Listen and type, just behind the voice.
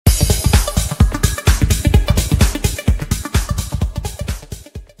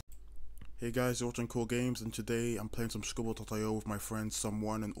Hey guys, you're watching Cool Games, and today I'm playing some Scribble.io with my friends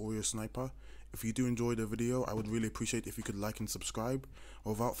Someone and Oreo Sniper. If you do enjoy the video, I would really appreciate if you could like and subscribe.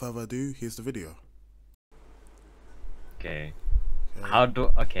 Without further ado, here's the video. Okay.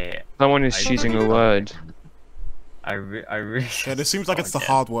 Okay. Someone is choosing a word. I really. Yeah, this seems like it's the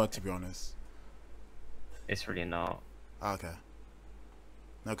hard word, to be honest. It's really not. Okay.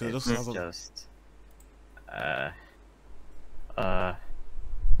 No, because it It's just has a... just.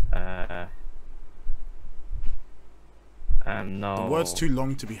 No. The word's too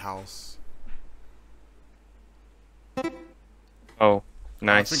long to be house. Oh, I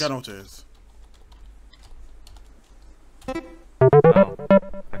nice. think I know what it is. Oh.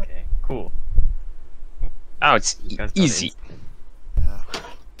 Okay. Cool. Oh, it's You guys got easy. it. Yeah.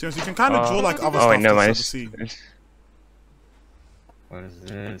 James, you can kind of draw like other Oh, stuff wait, no, to man. set the scene. What is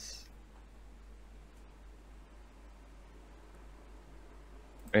this?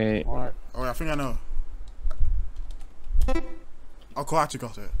 Wait. What? Oh, yeah, I think I know. Oh, cool, I actually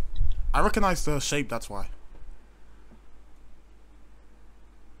got it. I recognize the shape, that's why.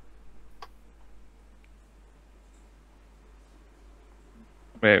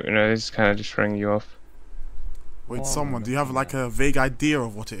 Wait, no, this is kind of just throwing you off. Wait, Oh, Someone, do you have like a vague idea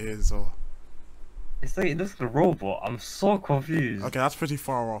of what it is, or... It's like it looks like a robot. I'm so confused. Okay, that's pretty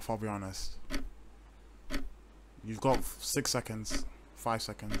far off, I'll be honest. You've got 6 seconds. 5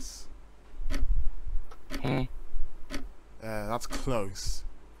 seconds. Hmm. That's close.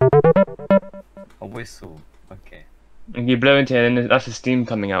 A whistle. Okay. And you blow into it, and then that's the steam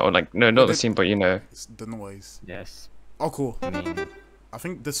coming out, or like, no, not the steam, but you know. It's the noise. Yes. Oh, cool. I mean. I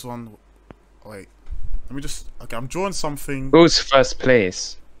think this one... Wait. Let me just... Okay, I'm drawing something... Who's first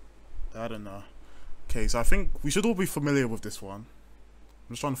place? I don't know. Okay, so I think we should all be familiar with this one.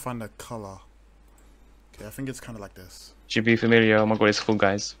 I'm just trying to find the color. Okay, I think it's kind of like this. Should be familiar. Oh my god, it's cool,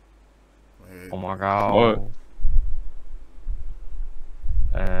 guys. Wait. Oh my god. Whoa.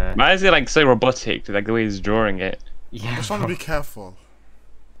 Why is it like so robotic, like the way he's drawing it? Yeah. I'm just trying to be careful.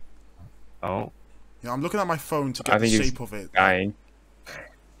 Oh. Yeah, I'm looking at my phone to I get the think shape it's of it. dying.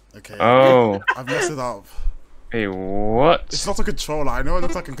 Okay. Oh. I've messed it up. Wait, what? It's not a controller. I know it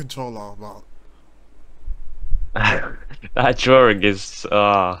looks like a controller, but... That drawing is,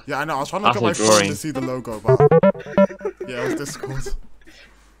 Yeah, I know. I was trying to look at my Awful phone to drawing. see the logo, but... Yeah, it was difficult.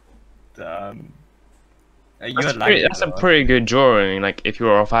 That's a pretty good drawing, like, if you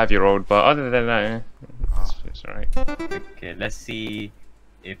were a 5-year-old, but other than that, it's alright. Okay, let's see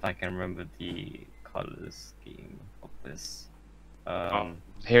if I can remember the color scheme of this.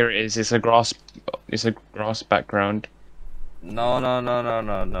 Here it is, it's a grass background. No,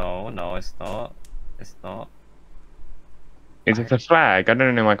 it's not. It's not. It's a flag, I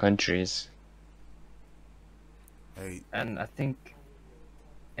don't know my countries. Hey, And I think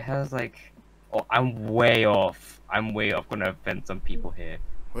it has like. Oh, I'm way off. Gonna offend some people here.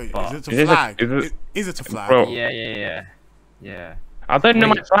 wait, But- is it Is a it a- flag? is it- Is it a flag? Bro. Yeah. I don't know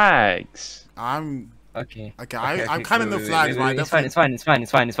my Wait. flags. I'm... Okay. Okay, I kind of know flags, but I It's fine. definitely... It's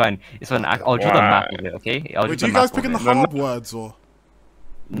fine. I'll draw the map of it. Okay. I'll Wait, draw do you the guys map picking the of it. hard words, or...?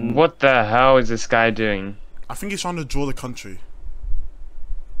 What the hell is this guy doing? I think he's trying to draw the country.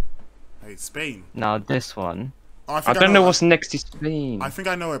 Hey, Spain. Now this one. Oh, I don't know what's next to Spain. I think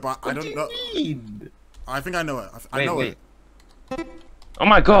I know it, but I don't know... I think I know it. I know it. Wait. Oh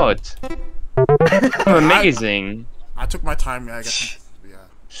my god! Amazing! I took my time, yeah, I guess. Yeah.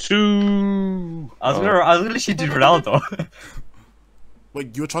 Shoo! I was gonna literally do Ronaldo.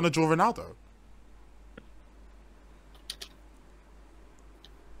 Wait, you were trying to draw Ronaldo?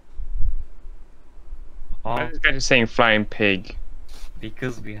 Why is this guy just saying flying pig?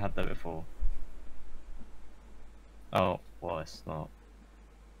 Because we had that before. Oh, well, it's not.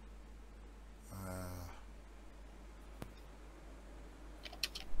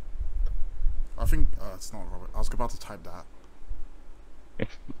 I think it's not Robert. I was about to type that.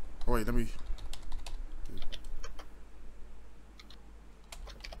 Oh, wait, let me.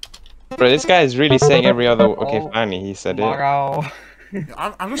 Bro, this guy is really saying every other. Okay, Oh, finally he said it. Wow.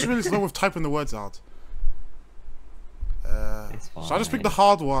 Yeah, I'm just really slow with typing the words out. It's Should I just pick the fine.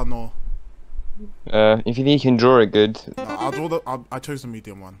 hard one, or? If you think you can draw it good. No, I'll draw the. I chose the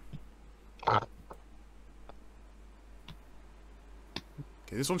medium one.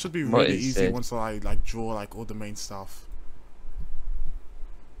 Okay, this one should be What really is easy it? once I like draw like all the main stuff.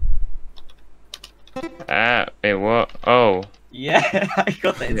 Wait, what? Oh. Yeah, I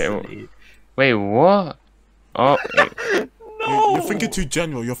got that Yeah, instantly. Wait, what? Oh, wait. No! You're thinking too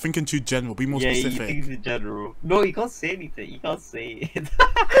general. You're thinking too general. Be more Yeah, you specific. think in general. No, you can't say anything. You can't say it.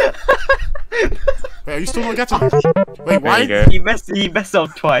 Wait, are you still not getting it? Wait, why? There you go. He messed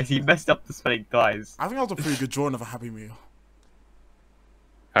up twice. He messed up the spelling twice. I think that was a pretty good drawing of a Happy Meal.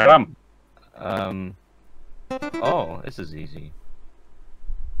 Haram. Oh, this is easy.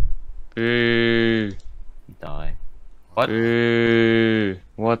 Boo. Die. What? Boo.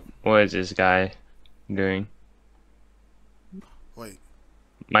 What is this guy doing? Wait.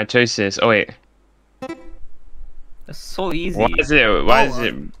 Mitosis. Oh wait. It's so easy. Why is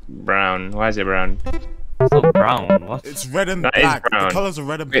it brown? Why is it brown? It's not brown. What? It's red and That is black. The brown. colors are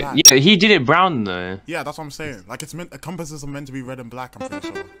red and Wait, black. yeah, he did it brown though. Yeah, that's what I'm saying. Like it's meant, compasses are meant to be red and black. I'm pretty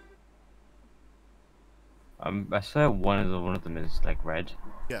sure. I swear one of them is like red.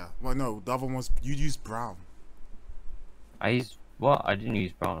 Yeah. Well, no, the other one was you used brown. I used what? I didn't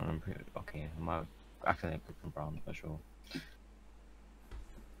use brown. I'm pretty okay. I might accidentally put brown for sure.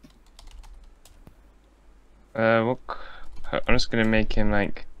 I'm just gonna make him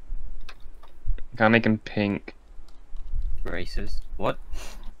like. Can I make him pink? Racist. What?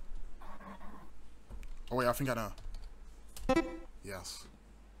 Oh wait, I think I know. Yes.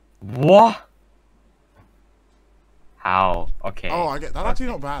 What? How? Okay. Oh, I get that. Actually,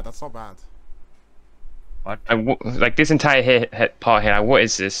 not bad. That's not bad. What? Like this entire part here. Like, what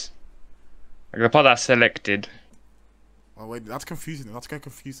is this? Like the part that's selected. Oh wait, that's confusing. That's gonna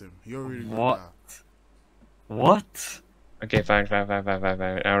confuse him. You're really good What? at that. What? Okay, fine.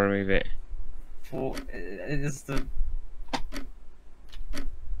 I'll remove it. Well, it's the.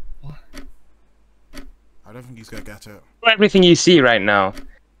 I don't think he's gonna get it. Everything you see right now.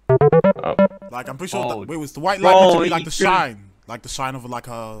 Oh. Like I'm pretty sure. Oh, Wait, was the white light bro, meant to be like you the could- shine of like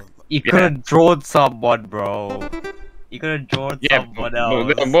a? You could have drawn someone, bro. You could have drawn someone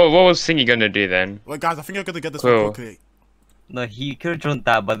else. What was Thingy gonna do then? Wait, guys, I think you're gonna get this Cool. one quickly. No, he could have drawn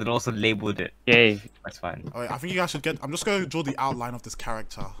that, but then also labeled it. Yay. That's fine. Oh, wait, I think you guys should get. I'm just gonna draw the outline of this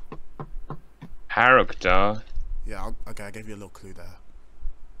character. Character. Yeah. Okay, I gave you a little clue there.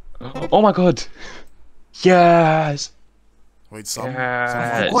 Oh my god. Yes. Wait, some.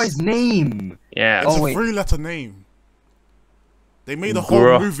 Yes. What is his name? Yeah. It's Oh, a wait. 3-letter name. They made a whole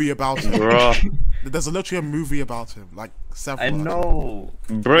Bruh. movie about him. Bruh. There's literally a movie about him, like several. I know.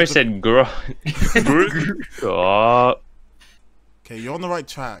 Bro said gro. Oh. Okay, you're on the right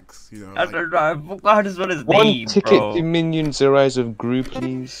tracks. You know. I Like, don't know. I forgot how to spell his One name, ticket bro. to Minions: Arise of Gru,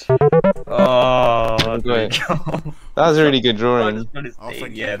 please. Oh, Go there ahead. you go. That was a really good I drawing. just spelled his Oh, name.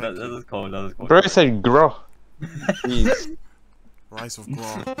 thank you, Yeah, thank that was cool. That was cool. Bro said gro. Please. Rise of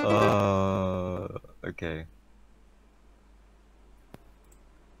Grom. Okay.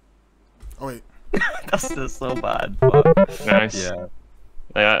 Oh wait. That's just so bad. But Nice.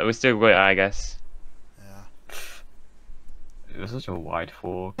 yeah, We still got it, I guess. Yeah. it was such a wide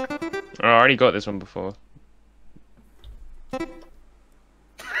fork. Oh, I already got this one before. I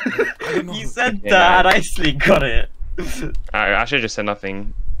don't know. You said Yeah. that, I actually got it. I should have just said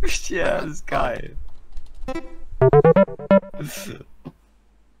nothing. Yeah, this guy.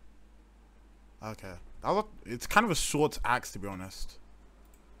 Okay. It's kind of a short axe, to be honest.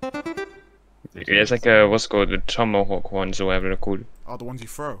 Yeah, it's like a what's it called, the tomahawk ones or whatever they're called. Oh, the ones you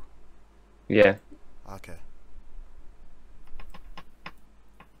throw. Yeah. Okay.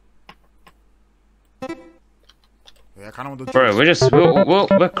 Yeah, I kind of want to. Bro,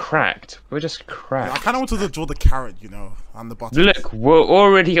 we're cracked. We're just I cracked. kind of wanted to draw the carrot, you know, and the button. Look, we're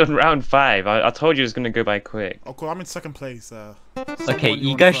already on round 5. I told you it was gonna go by quick. Oh, cool. I'm in second place. Okay, someone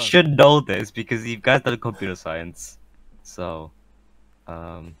you on guys third. should know this because you guys done computer science. So,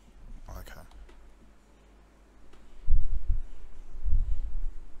 Okay.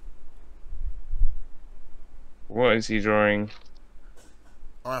 What is he drawing?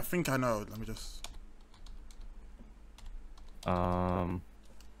 Oh, I think I know. Let me just. all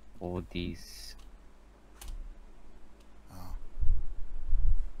these.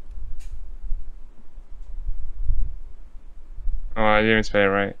 Oh, I didn't spell it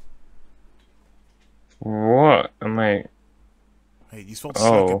right. What am I? Hey, you spelled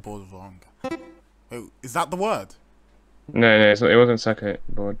Oh. circuit board wrong. Wait, is that the word? No, it wasn't circuit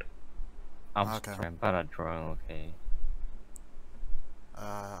board. I'm Okay. sorry, I'm bad at drawing. Okay.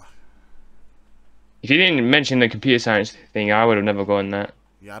 If you didn't mention the computer science thing, I would have never gotten that.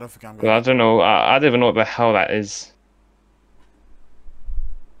 Yeah, I don't think I'm Well, I gonna. don't know. I don't even know what the hell that is.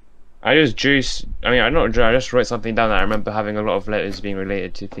 I just drew. I mean, I not drew. I just wrote something down that I remember having a lot of letters being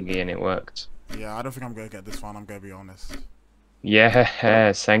related to thingy, and it worked. Yeah, I don't think I'm gonna get this one. I'm gonna be honest.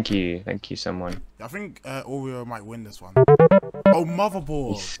 Yes, thank you, someone. I think Oreo might win this one. Oh,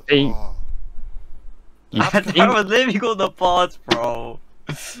 motherboard. think- Oh. You I was living on the parts, bro.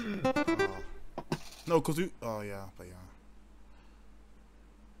 No, cause we. Oh yeah, but yeah.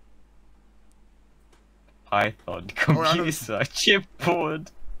 Python computer chipboard.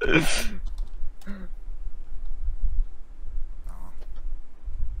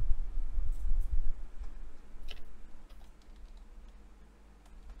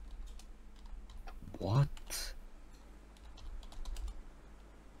 What?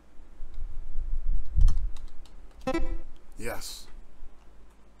 Yes.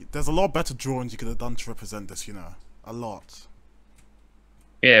 There's a lot better drawings you could have done to represent this, you know. A lot.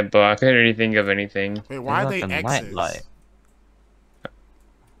 Yeah, but I couldn't really think of anything. Wait, why are they X's?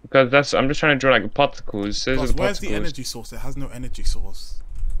 Because I'm just trying to draw like particles. Because where's the energy source? It has no energy source.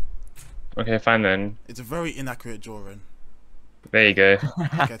 Okay, fine then. It's a very inaccurate drawing. There you go.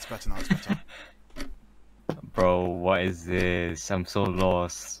 Okay, it's better now, it's better. Bro, what is this? I'm so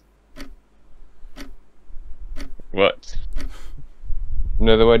lost. What?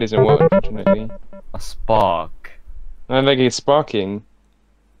 No, the word isn't what, unfortunately. A spark. I think it's sparking.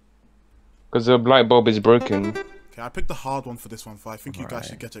 Because the light bulb is broken. Okay, I picked the hard one for this one, but I think you guys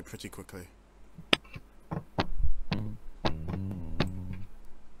should get it pretty quickly.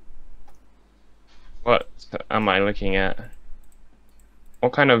 What am I looking at?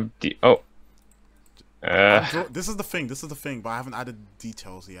 What kind of this is the thing, but I haven't added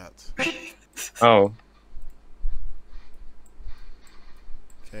details yet. Oh.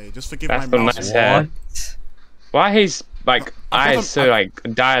 Okay, just forgive That's my the mouse. nice hair. Why his like eyes so like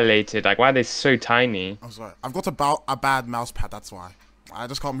dilated? Like why are they so tiny? I'm sorry. I've got a bad mouse pad. That's why. I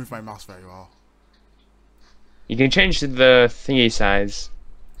just can't move my mouse very well. You can change the thingy size.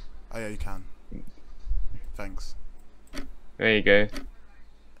 Oh yeah, you can. Thanks. There you go.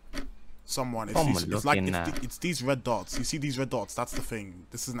 Someone. It's like it's these red dots. You see these red dots? That's the thing.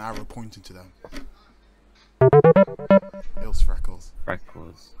 This is an arrow pointing to them. It was Freckles.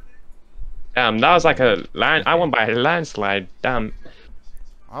 Freckles. Damn, that was like a land. I went by a landslide. Damn.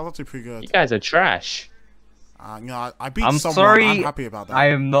 I was actually pretty good. You guys are trash. You know, I beat I'm someone. sorry. I'm happy about that. I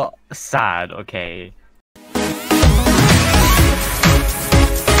am not sad. Okay.